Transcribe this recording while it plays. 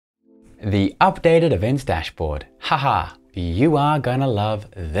The updated events dashboard. Haha, you are gonna love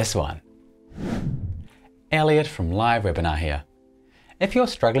this one. Elliot from LiveWebinar here. If you're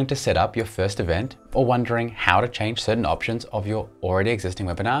struggling to set up your first event or wondering how to change certain options of your already existing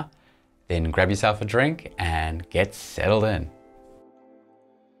webinar, then grab yourself a drink and get settled in.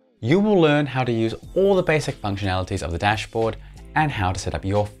 You will learn how to use all the basic functionalities of the dashboard and how to set up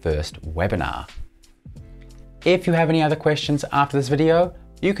your first webinar. If you have any other questions after this video,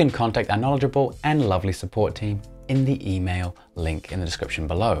 you can contact our knowledgeable and lovely support team in the email link in the description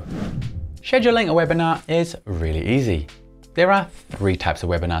below. Scheduling a webinar is really easy. There are 3 types of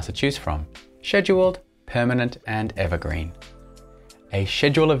webinars to choose from: scheduled, permanent, and evergreen. A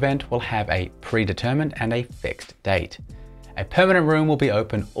scheduled event will have a predetermined and a fixed date. A permanent room will be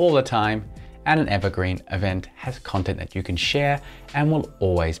open all the time, and an evergreen event has content that you can share and will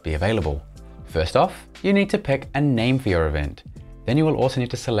always be available. First off, you need to pick a name for your event. Then you will also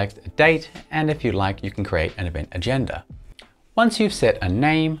need to select a date, and if you like, you can create an event agenda. Once you've set a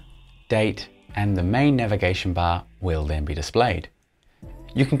name, date, and the main navigation bar will then be displayed.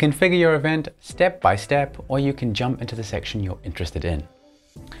 You can configure your event step by step, or you can jump into the section you're interested in.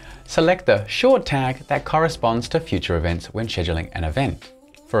 Select the short tag that corresponds to future events when scheduling an event.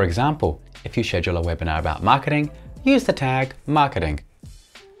 For example, if you schedule a webinar about marketing, use the tag marketing.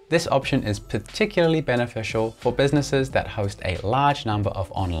 This option is particularly beneficial for businesses that host a large number of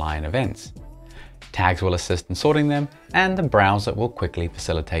online events. Tags will assist in sorting them, and the browser will quickly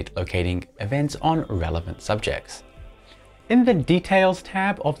facilitate locating events on relevant subjects. In the Details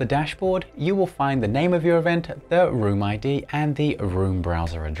tab of the dashboard, you will find the name of your event, the room ID, and the room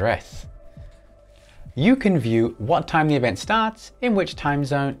browser address. You can view what time the event starts, in which time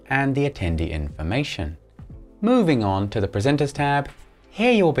zone, and the attendee information. Moving on to the Presenters tab,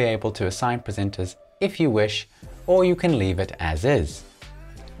 here you will be able to assign presenters if you wish, or you can leave it as is.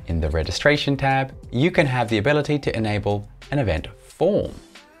 In the Registration tab, you can have the ability to enable an event form.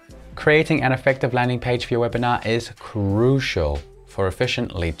 Creating an effective landing page for your webinar is crucial for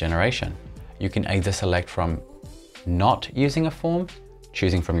efficient lead generation. You can either select from not using a form,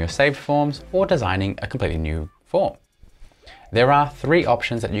 choosing from your saved forms, or designing a completely new form. There are 3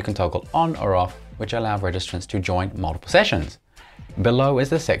 options that you can toggle on or off, which allow registrants to join multiple sessions. Below is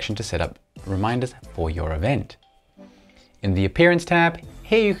the section to set up reminders for your event. In the Appearance tab,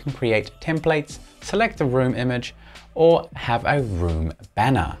 here you can create templates, select a room image, or have a room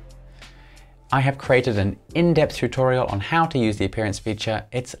banner. I have created an in-depth tutorial on how to use the Appearance feature.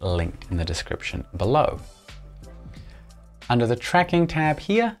 It's linked in the description below. Under the Tracking tab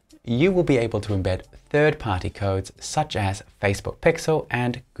here, you will be able to embed third-party codes such as Facebook Pixel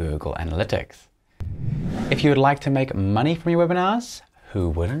and Google Analytics. If you would like to make money from your webinars, who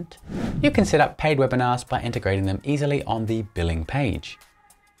wouldn't? You can set up paid webinars by integrating them easily on the billing page.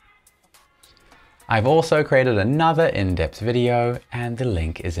 I've also created another in-depth video, and the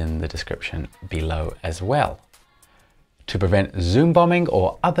link is in the description below as well. To prevent Zoom bombing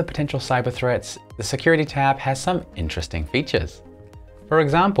or other potential cyber threats, the Security tab has some interesting features. For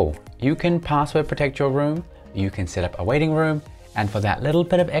example, you can password protect your room, you can set up a waiting room, and for that little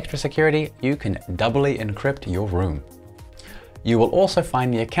bit of extra security, you can doubly encrypt your room. You will also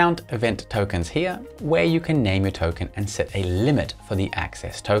find the account event tokens here, where you can name your token and set a limit for the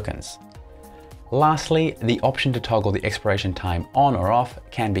access tokens. Lastly, the option to toggle the expiration time on or off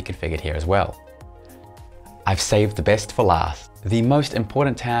can be configured here as well. I've saved the best for last. The most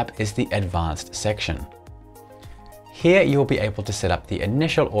important tab is the Advanced section. Here you'll be able to set up the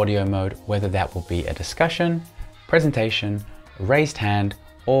initial audio mode, whether that will be a discussion, presentation, raised hand,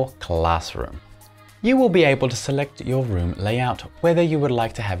 or classroom. You will be able to select your room layout, whether you would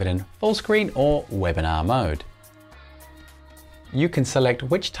like to have it in full screen or webinar mode. You can select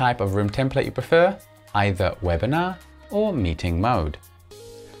which type of room template you prefer, either webinar or meeting mode.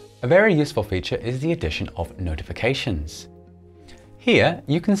 A very useful feature is the addition of notifications. Here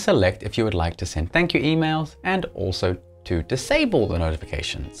you can select if you would like to send thank you emails and also to disable the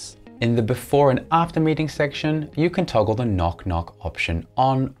notifications. In the before and after meeting section, you can toggle the knock knock option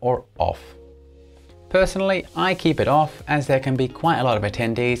on or off. Personally, I keep it off as there can be quite a lot of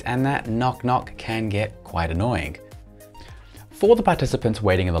attendees and that knock knock can get quite annoying. For the participants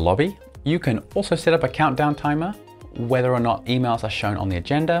waiting in the lobby, you can also set up a countdown timer, whether or not emails are shown on the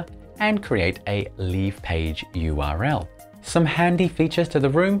agenda, and create a leave page URL. Some handy features to the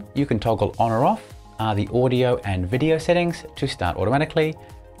room you can toggle on or off are the audio and video settings to start automatically,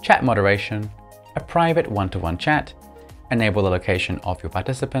 chat moderation, a private one-to-one chat, enable the location of your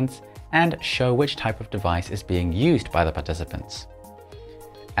participants, and show which type of device is being used by the participants.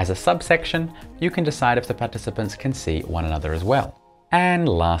 As a subsection, you can decide if the participants can see one another as well. And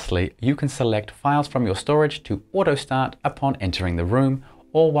lastly, you can select files from your storage to auto start upon entering the room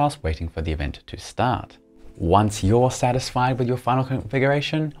or whilst waiting for the event to start. Once you're satisfied with your final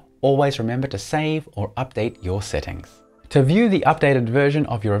configuration, always remember to save or update your settings. To view the updated version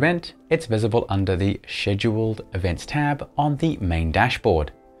of your event, it's visible under the Scheduled Events tab on the main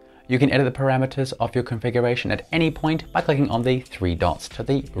dashboard. You can edit the parameters of your configuration at any point by clicking on the three dots to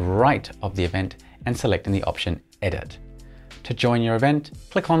the right of the event and selecting the option Edit. To join your event,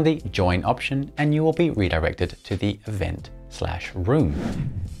 click on the Join option and you will be redirected to the event/room.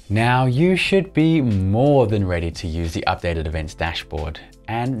 Now you should be more than ready to use the updated events dashboard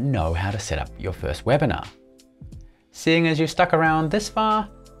and know how to set up your first webinar. Seeing as you stuck around this far,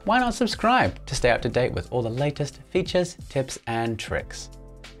 why not subscribe to stay up to date with all the latest features, tips, and tricks?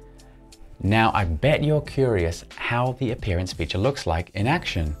 Now I bet you're curious how the appearance feature looks like in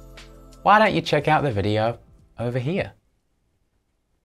action. Why don't you check out the video over here?